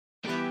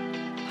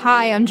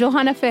Hi, I'm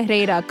Johanna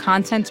Ferreira,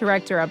 content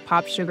director at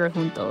Pop Sugar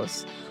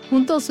Juntos.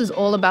 Juntos is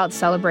all about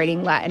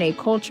celebrating Latinx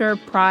culture,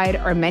 pride,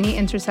 our many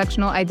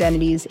intersectional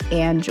identities,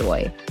 and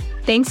joy.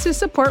 Thanks to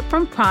support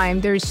from Prime,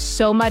 there's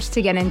so much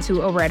to get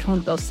into over at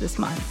Juntos this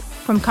month.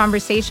 From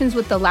conversations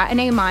with the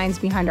Latinx minds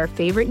behind our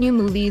favorite new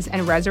movies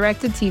and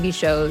resurrected TV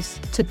shows,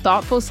 to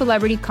thoughtful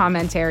celebrity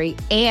commentary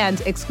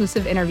and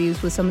exclusive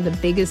interviews with some of the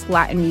biggest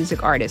Latin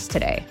music artists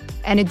today.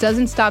 And it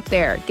doesn't stop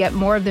there. Get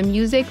more of the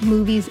music,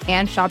 movies,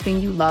 and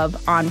shopping you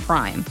love on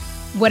Prime.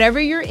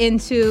 Whatever you're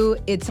into,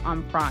 it's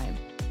on Prime.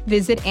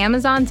 Visit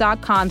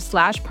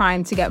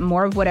Amazon.com/Prime to get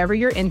more of whatever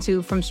you're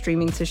into, from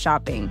streaming to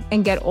shopping.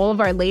 And get all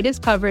of our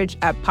latest coverage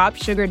at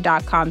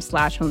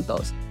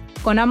popsugar.com/juntos.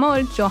 Con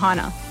amor,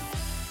 Johanna.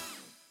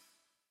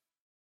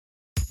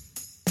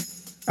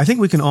 I think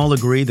we can all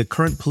agree the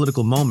current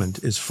political moment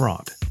is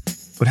fraught.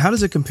 But how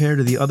does it compare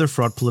to the other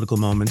fraught political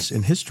moments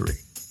in history?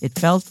 It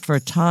felt for a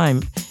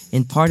time,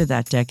 in part of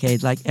that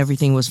decade, like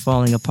everything was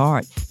falling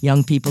apart.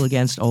 Young people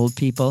against old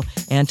people,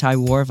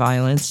 anti-war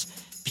violence,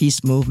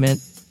 peace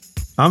movement.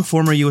 I'm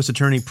former U.S.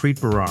 Attorney Preet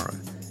Bharara,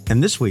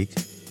 and this week,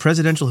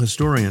 presidential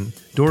historian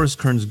Doris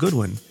Kearns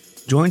Goodwin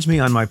joins me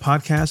on my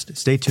podcast,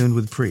 Stay Tuned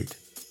with Preet.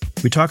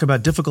 We talk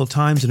about difficult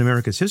times in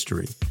America's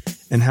history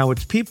and how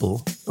its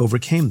people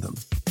overcame them.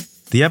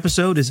 The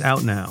episode is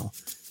out now.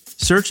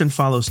 Search and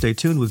follow Stay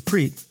Tuned with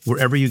Preet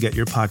wherever you get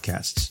your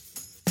podcasts.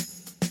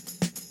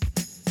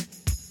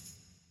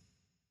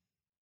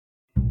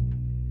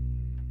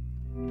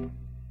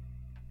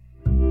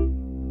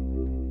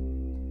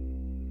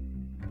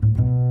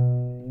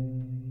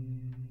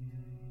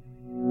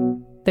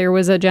 There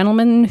was a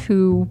gentleman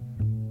who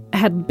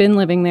had been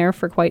living there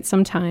for quite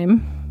some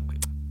time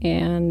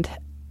and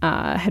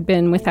had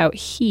been without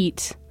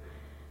heat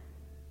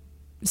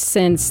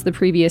since the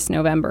previous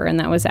November, and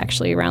that was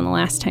actually around the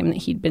last time that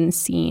he'd been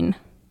seen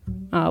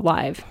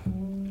live.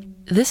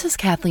 This is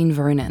Kathleen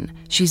Vernon.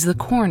 She's the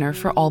coroner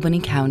for Albany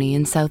County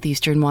in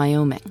southeastern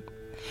Wyoming.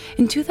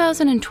 In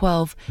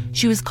 2012,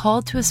 she was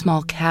called to a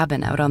small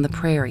cabin out on the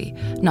prairie,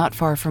 not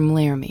far from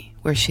Laramie,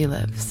 where she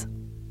lives.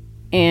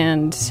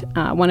 And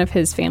one of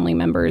his family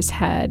members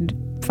had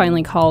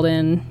finally called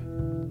in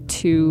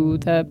to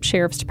the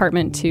sheriff's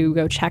department to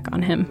go check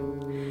on him.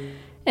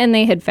 And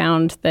they had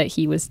found that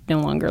he was no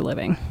longer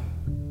living.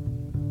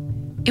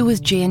 It was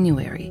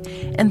January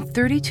and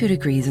 32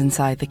 degrees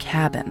inside the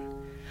cabin.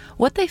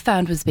 What they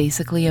found was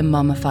basically a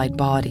mummified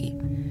body.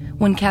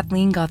 When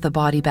Kathleen got the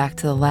body back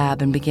to the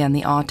lab and began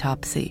the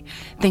autopsy,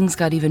 things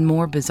got even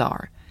more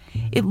bizarre.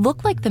 It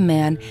looked like the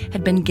man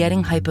had been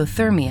getting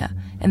hypothermia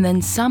and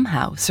then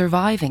somehow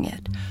surviving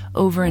it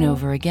over and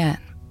over again,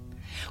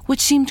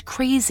 which seemed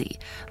crazy,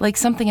 like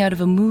something out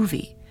of a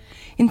movie,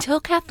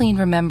 until Kathleen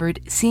remembered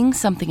seeing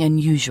something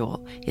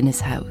unusual in his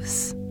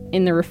house.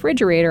 In the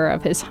refrigerator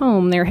of his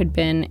home, there had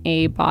been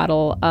a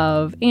bottle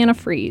of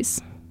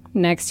antifreeze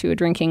next to a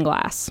drinking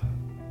glass.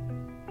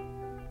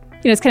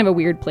 You know, it's kind of a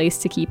weird place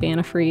to keep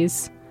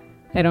antifreeze.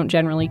 I don't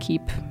generally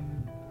keep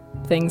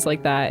things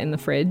like that in the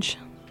fridge.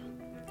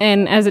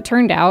 And as it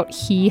turned out,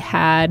 he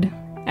had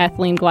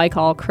ethylene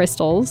glycol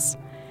crystals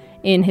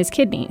in his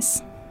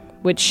kidneys,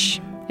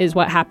 which is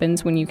what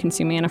happens when you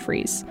consume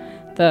antifreeze.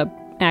 The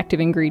active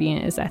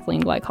ingredient is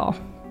ethylene glycol.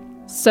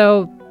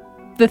 So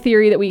the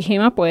theory that we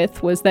came up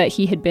with was that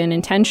he had been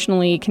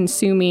intentionally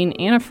consuming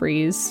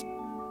antifreeze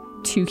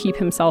to keep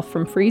himself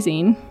from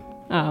freezing,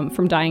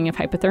 from dying of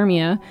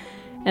hypothermia,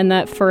 and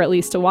that for at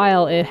least a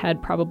while it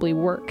had probably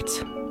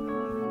worked.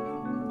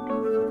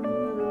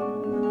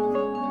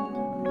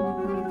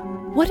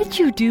 What did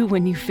you do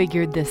when you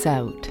figured this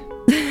out?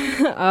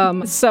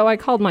 So I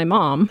called my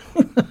mom.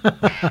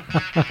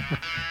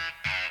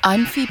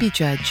 I'm Phoebe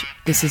Judge.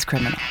 This is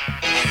Criminal.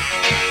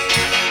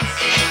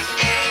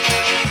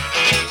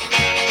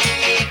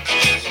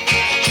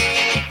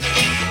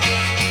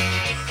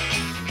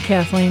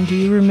 Kathleen, do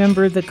you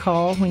remember the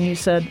call when you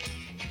said,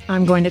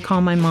 "I'm going to call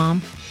my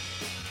mom,"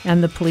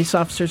 and the police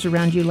officers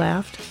around you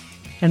laughed?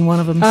 And one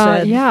of them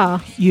said, yeah.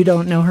 "You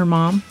don't know her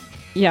mom?"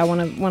 Yeah,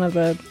 one of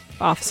the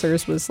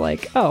officers was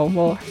like, "Oh,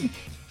 well,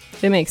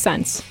 it makes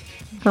sense.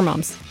 Her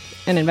mom's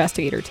an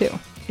investigator too."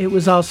 It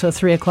was also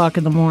 3 o'clock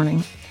in the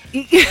morning.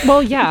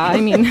 Well, yeah,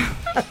 I mean,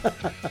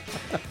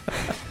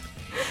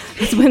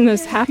 that's when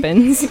this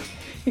happens.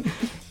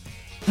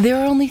 There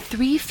are only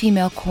 3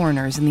 female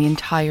coroners in the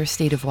entire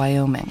state of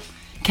Wyoming.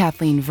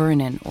 Kathleen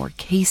Vernon, or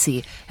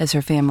Casey, as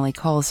her family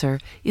calls her,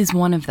 is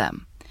one of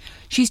them.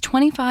 She's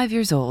 25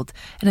 years old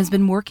and has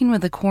been working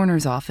with the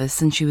coroner's office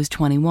since she was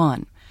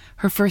 21,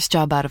 her first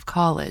job out of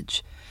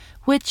college,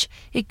 which,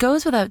 it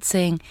goes without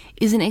saying,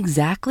 isn't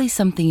exactly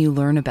something you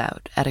learn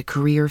about at a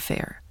career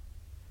fair.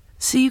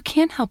 So you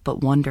can't help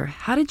but wonder,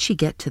 how did she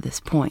get to this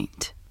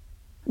point?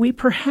 We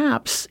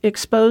perhaps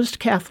exposed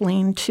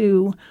Kathleen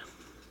to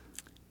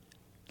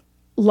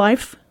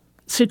life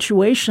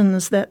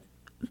situations that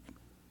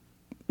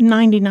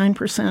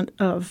 99%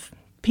 of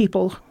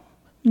people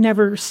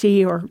never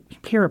see or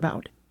hear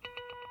about.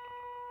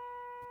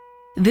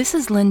 This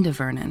is Linda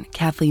Vernon,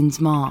 Kathleen's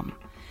mom.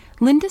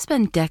 Linda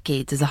spent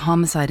decades as a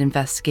homicide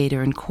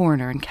investigator and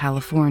coroner in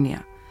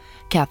California.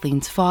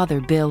 Kathleen's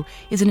father, Bill,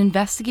 is an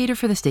investigator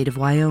for the state of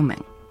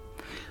Wyoming.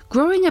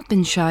 Growing up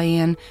in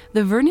Cheyenne,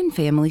 the Vernon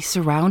family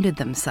surrounded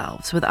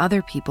themselves with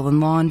other people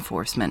in law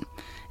enforcement.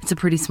 It's a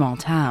pretty small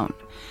town.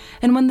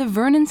 And when the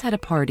Vernons had a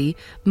party,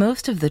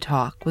 most of the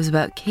talk was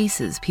about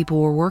cases people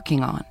were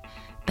working on,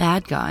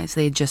 bad guys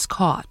they had just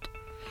caught.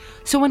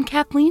 So when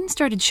Kathleen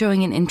started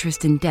showing an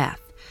interest in death,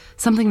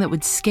 something that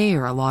would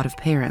scare a lot of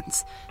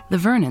parents, the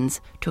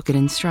Vernons took it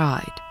in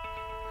stride.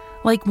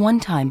 Like one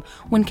time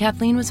when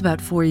Kathleen was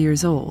about 4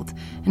 years old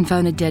and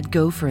found a dead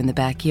gopher in the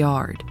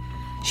backyard.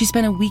 She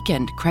spent a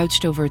weekend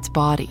crouched over its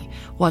body,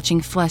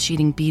 watching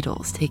flesh-eating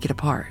beetles take it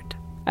apart.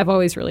 I've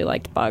always really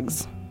liked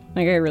bugs.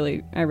 Like, I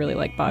really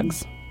like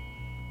bugs.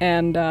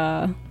 And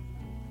I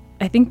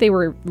think they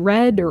were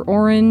red or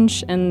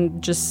orange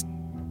and just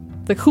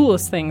the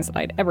coolest things that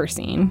I'd ever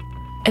seen.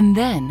 And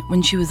then,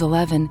 when she was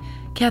 11,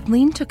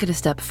 Kathleen took it a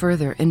step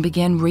further and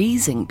began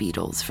raising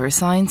beetles for a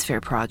science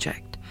fair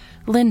project.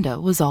 Linda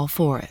was all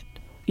for it.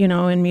 You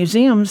know, in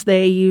museums,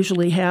 they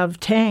usually have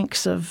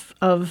tanks of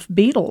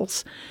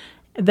beetles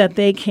that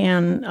they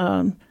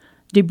can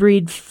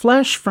debride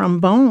flesh from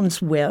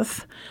bones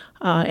with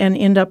and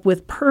end up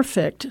with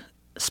perfect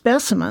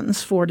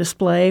specimens for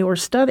display or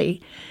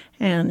study.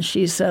 And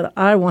she said,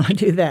 I want to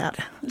do that.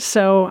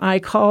 So I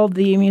called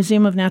the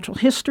Museum of Natural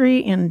History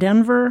in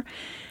Denver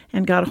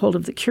and got a hold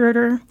of the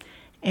curator,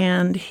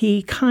 and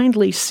he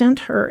kindly sent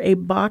her a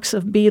box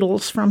of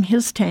beetles from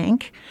his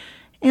tank.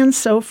 And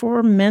so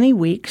for many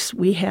weeks,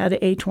 we had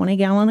a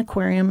 20-gallon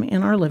aquarium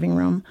in our living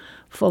room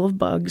full of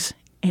bugs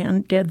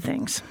and dead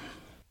things.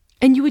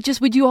 And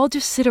would you all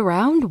just sit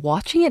around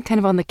watching it kind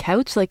of on the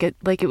couch like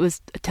it was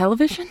a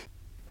television?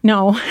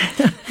 No.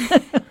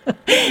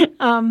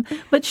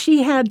 But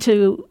she had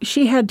to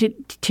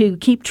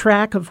keep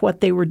track of what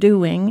they were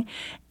doing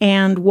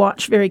and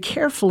watch very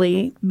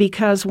carefully,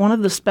 because one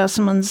of the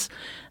specimens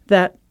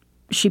that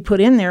she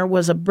put in there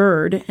was a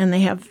bird, and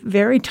they have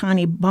very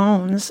tiny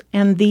bones,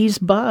 and these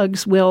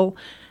bugs will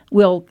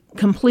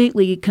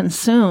completely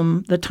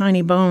consume the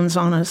tiny bones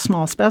on a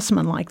small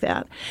specimen like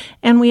that.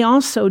 And we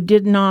also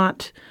did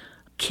not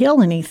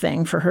kill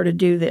anything for her to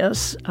do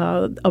this.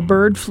 A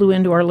bird flew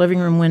into our living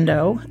room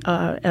window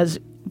as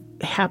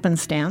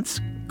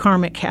happenstance,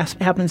 karmic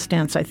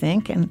happenstance, I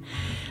think. And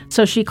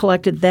so she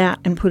collected that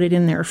and put it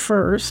in there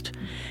first.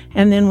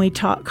 And then we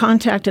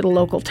contacted a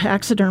local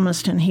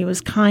taxidermist, and he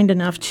was kind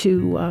enough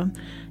to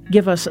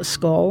give us a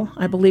skull.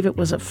 I believe it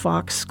was a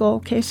fox skull,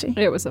 Casey?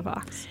 It was a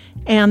fox.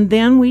 And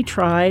then we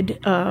tried,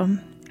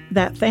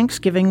 that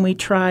Thanksgiving, we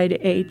tried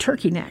a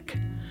turkey neck.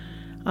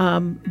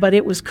 But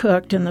it was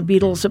cooked, and the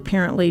beetles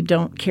apparently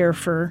don't care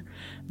for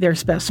their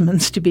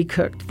specimens to be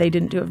cooked. They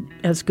didn't do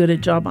as good a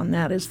job on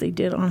that as they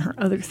did on her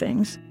other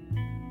things.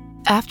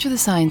 After the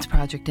science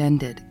project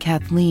ended,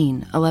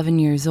 Kathleen, 11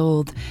 years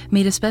old,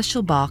 made a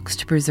special box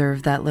to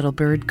preserve that little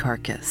bird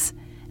carcass.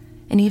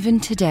 And even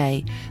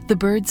today, the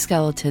bird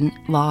skeleton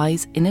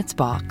lies in its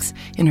box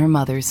in her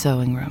mother's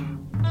sewing room.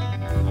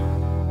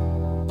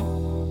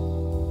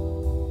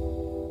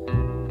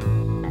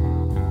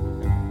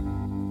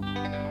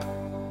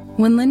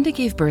 When Linda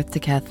gave birth to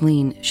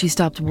Kathleen, she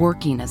stopped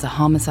working as a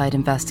homicide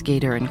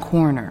investigator and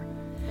coroner.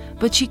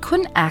 But she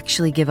couldn't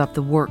actually give up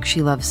the work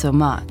she loved so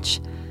much.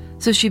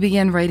 So she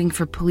began writing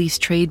for police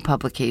trade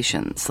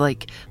publications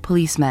like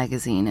Police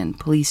Magazine and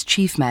Police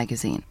Chief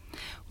Magazine.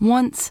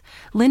 Once,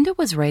 Linda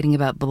was writing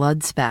about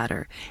blood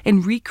spatter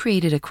and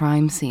recreated a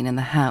crime scene in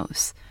the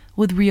house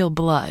with real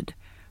blood,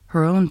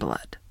 her own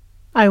blood.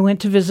 I went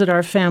to visit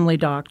our family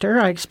doctor.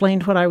 I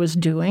explained what I was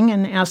doing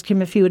and asked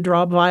him if he would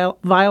draw a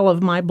vial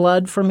of my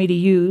blood for me to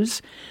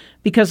use,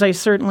 because I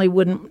certainly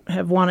wouldn't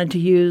have wanted to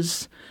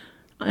use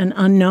an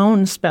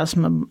unknown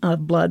specimen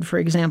of blood, for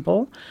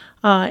example.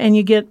 And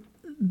you get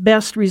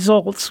best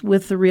results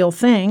with the real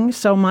thing,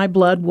 so my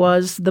blood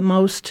was the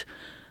most,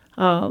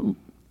 the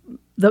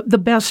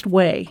best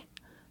way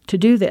to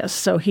do this.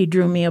 So he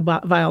drew me a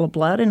vial of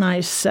blood, and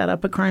I set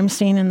up a crime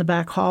scene in the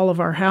back hall of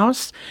our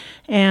house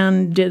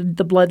and did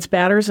the blood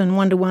spatters and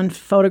one-to-one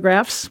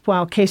photographs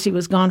while Casey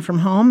was gone from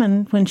home.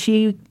 And when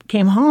she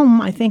came home,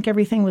 I think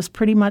everything was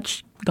pretty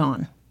much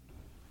gone.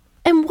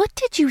 And what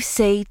did you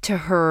say to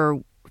her?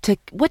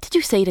 What did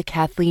you say to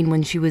Kathleen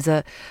when she was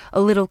a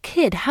little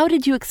kid? How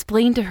did you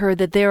explain to her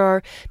that there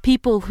are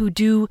people who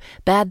do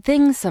bad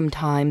things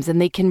sometimes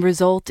and they can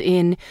result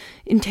in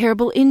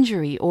terrible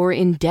injury or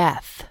in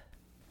death?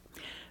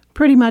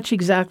 Pretty much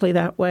exactly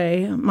that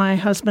way. My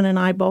husband and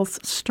I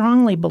both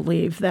strongly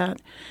believe that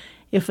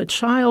if a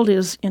child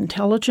is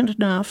intelligent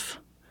enough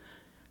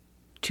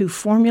to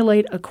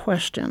formulate a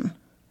question,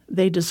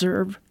 they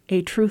deserve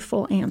a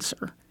truthful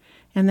answer.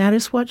 And that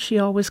is what she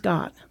always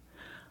got.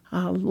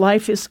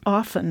 Life is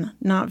often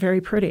not very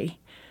pretty,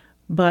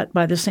 but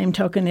by the same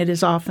token, it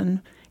is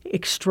often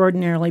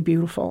extraordinarily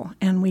beautiful,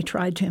 and we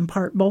tried to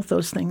impart both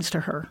those things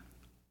to her.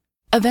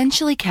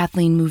 Eventually,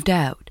 Kathleen moved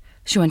out.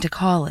 She went to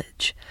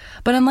college.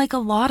 But unlike a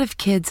lot of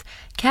kids,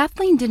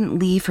 Kathleen didn't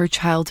leave her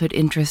childhood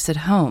interests at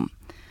home.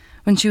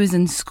 When she was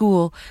in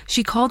school,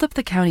 she called up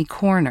the county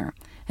coroner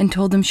and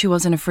told him she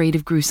wasn't afraid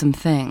of gruesome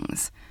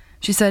things.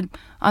 She said,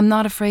 "I'm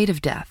not afraid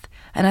of death,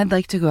 and I'd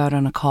like to go out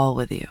on a call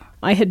with you."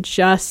 I had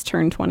just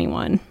turned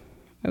 21.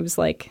 It was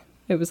like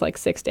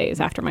 6 days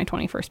after my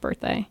 21st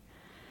birthday.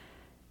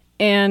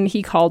 And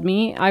he called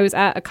me. I was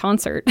at a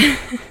concert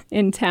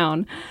in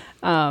town.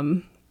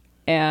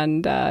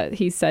 And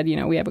he said,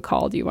 we have a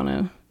call. Do you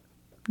want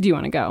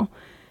to go?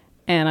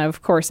 And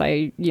of course,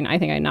 I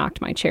think I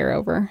knocked my chair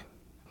over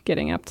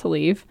getting up to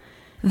leave.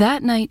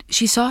 That night,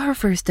 she saw her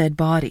first dead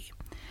body.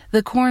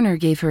 The coroner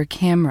gave her a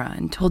camera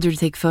and told her to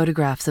take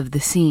photographs of the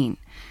scene.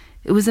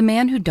 It was a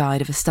man who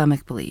died of a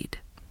stomach bleed.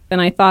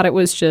 And I thought it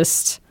was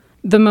just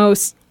the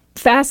most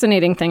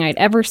fascinating thing I'd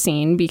ever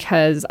seen,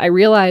 because I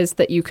realized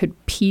that you could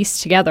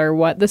piece together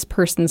what this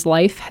person's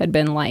life had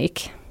been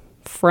like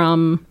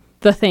from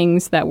the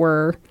things that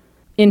were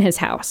in his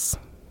house,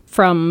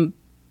 from,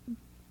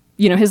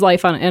 his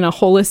life in a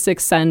holistic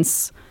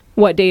sense,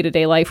 what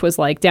day-to-day life was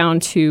like, down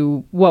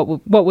to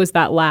what was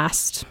that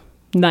last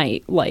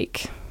night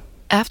like.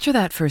 After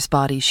that first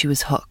body, she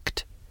was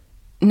hooked.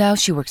 Now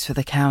she works for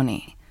the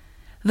county.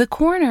 The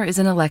coroner is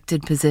an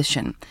elected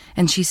position,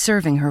 and she's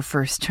serving her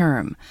first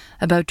term,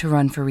 about to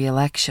run for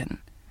re-election.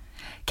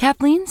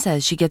 Kathleen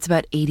says she gets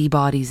about 80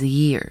 bodies a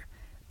year.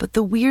 But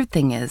the weird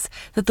thing is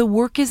that the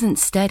work isn't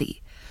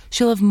steady.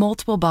 She'll have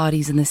multiple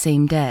bodies in the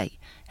same day,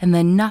 and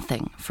then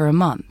nothing for a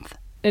month.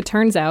 It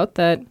turns out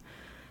that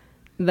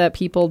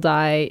people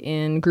die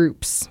in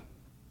groups.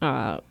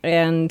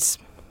 And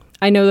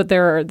I know that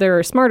there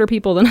are smarter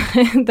people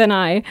than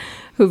I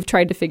who've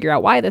tried to figure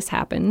out why this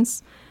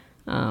happens.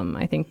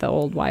 I think the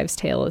old wives'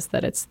 tale is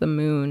that it's the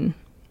moon.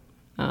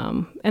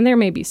 And there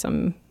may be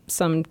some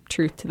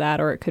truth to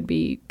that, or it could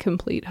be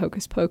complete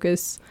hocus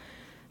pocus.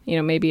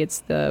 Maybe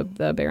it's the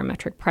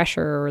barometric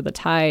pressure or the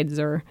tides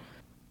or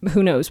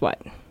who knows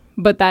what.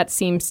 But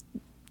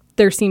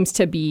there seems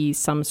to be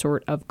some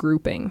sort of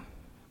grouping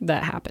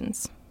that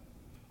happens.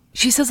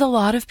 She says a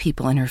lot of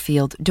people in her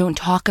field don't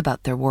talk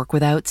about their work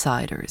with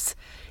outsiders.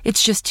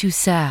 It's just too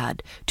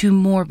sad, too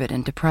morbid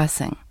and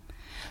depressing.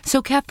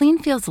 So Kathleen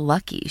feels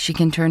lucky she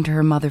can turn to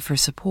her mother for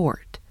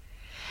support.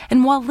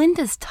 And while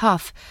Linda's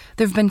tough,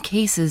 there have been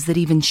cases that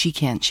even she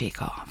can't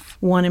shake off.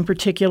 One in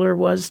particular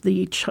was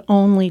the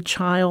only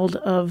child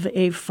of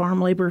a farm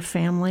labor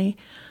family,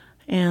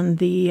 and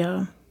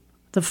the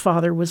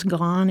father was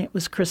gone. It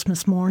was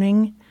Christmas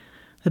morning.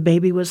 The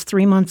baby was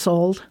 3 months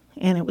old,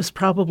 and it was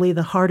probably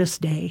the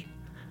hardest day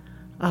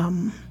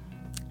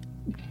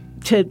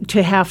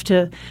to have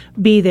to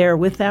be there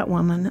with that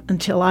woman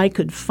until I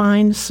could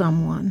find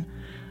someone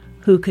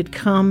who could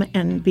come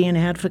and be an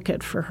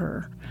advocate for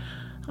her.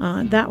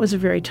 That was a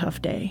very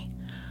tough day.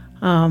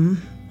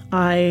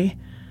 I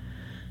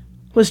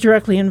was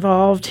directly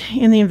involved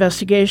in the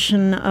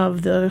investigation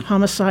of the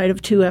homicide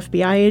of 2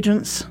 FBI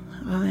agents,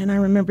 and I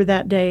remember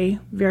that day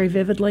very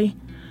vividly.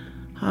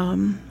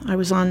 I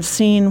was on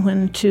scene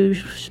when 2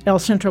 El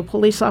Centro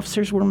police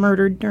officers were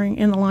murdered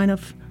in the line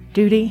of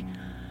duty.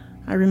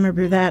 I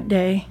remember that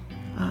day.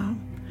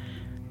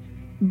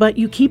 But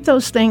you keep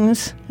those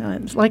things,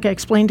 like I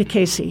explained to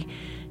Casey,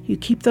 you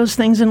keep those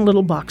things in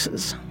little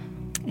boxes,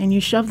 and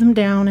you shove them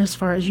down as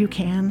far as you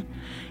can,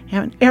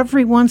 and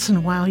every once in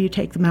a while you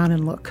take them out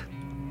and look.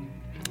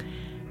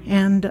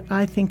 And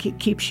I think it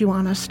keeps you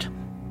honest.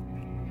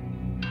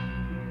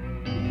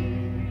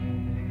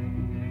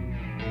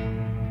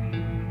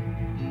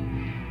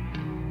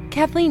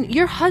 Kathleen,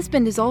 your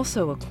husband is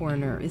also a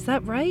coroner, is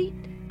that right?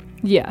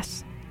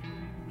 Yes.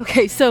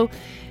 Okay, so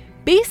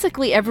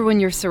basically everyone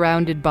you're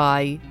surrounded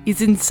by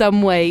is in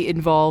some way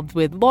involved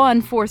with law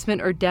enforcement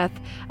or death.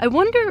 I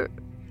wonder,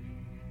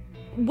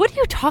 what do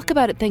you talk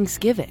about at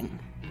Thanksgiving?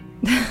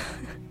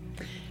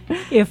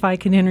 If I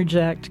can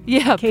interject.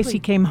 Yeah, Casey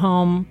please. came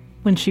home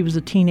when she was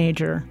a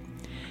teenager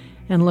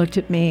and looked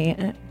at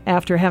me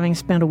after having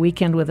spent a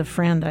weekend with a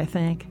friend, I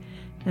think,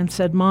 and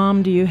said,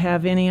 "Mom, do you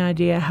have any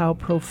idea how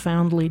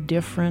profoundly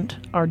different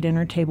our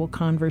dinner table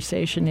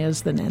conversation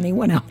is than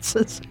anyone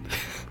else's?"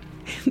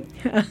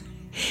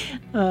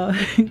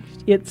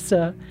 It's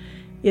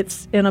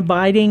an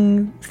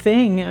abiding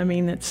thing. I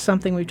mean, it's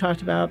something we've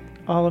talked about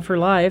all of her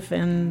life,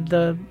 and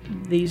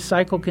the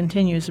cycle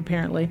continues,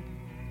 apparently.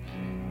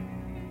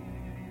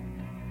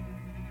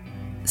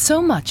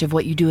 So much of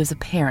what you do as a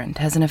parent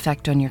has an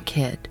effect on your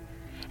kid.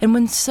 And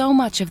when so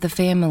much of the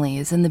family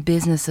is in the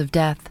business of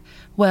death,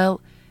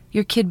 well,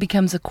 your kid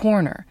becomes a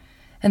coroner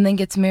and then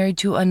gets married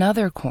to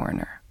another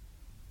coroner.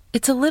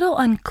 It's a little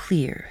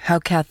unclear how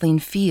Kathleen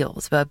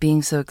feels about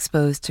being so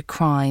exposed to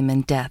crime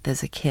and death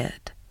as a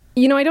kid.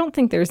 I don't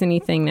think there's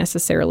anything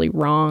necessarily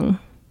wrong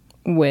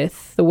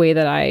with the way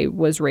that I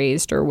was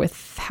raised or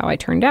with how I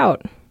turned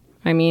out.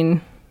 I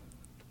mean,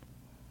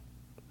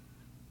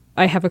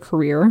 I have a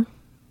career.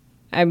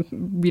 I'm,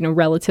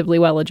 relatively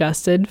well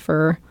adjusted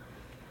for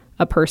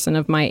a person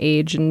of my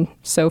age and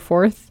so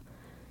forth.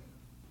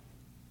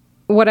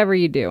 Whatever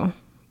you do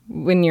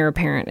when you're a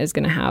parent is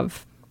going to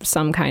have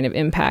some kind of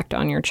impact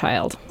on your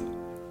child.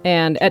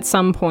 And at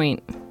some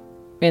point,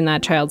 in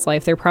that child's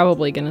life, they're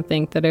probably going to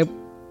think that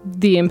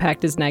the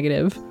impact is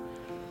negative.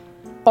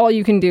 All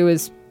you can do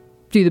is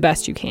do the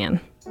best you can.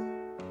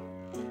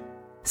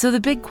 So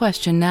the big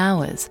question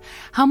now is,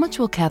 how much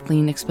will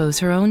Kathleen expose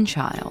her own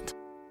child?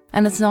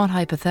 And it's not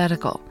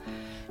hypothetical.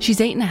 She's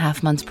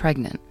 8.5 months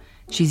pregnant.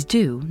 She's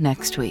due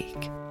next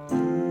week.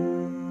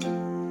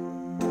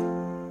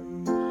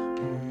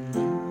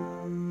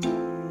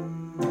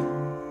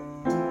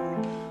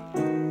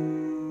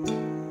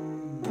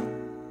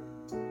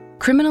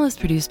 Criminal is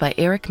produced by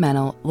Eric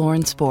Mennel,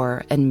 Lauren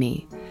Sporer, and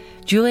me.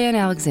 Julianne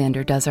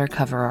Alexander does our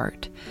cover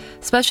art.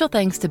 Special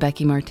thanks to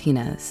Becky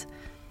Martinez.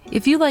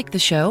 If you like the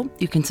show,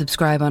 you can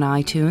subscribe on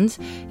iTunes.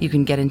 You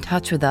can get in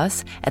touch with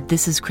us at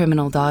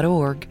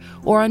thisiscriminal.org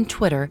or on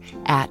Twitter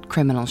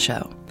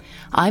 @CriminalShow.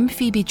 I'm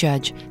Phoebe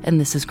Judge, and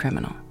this is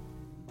Criminal.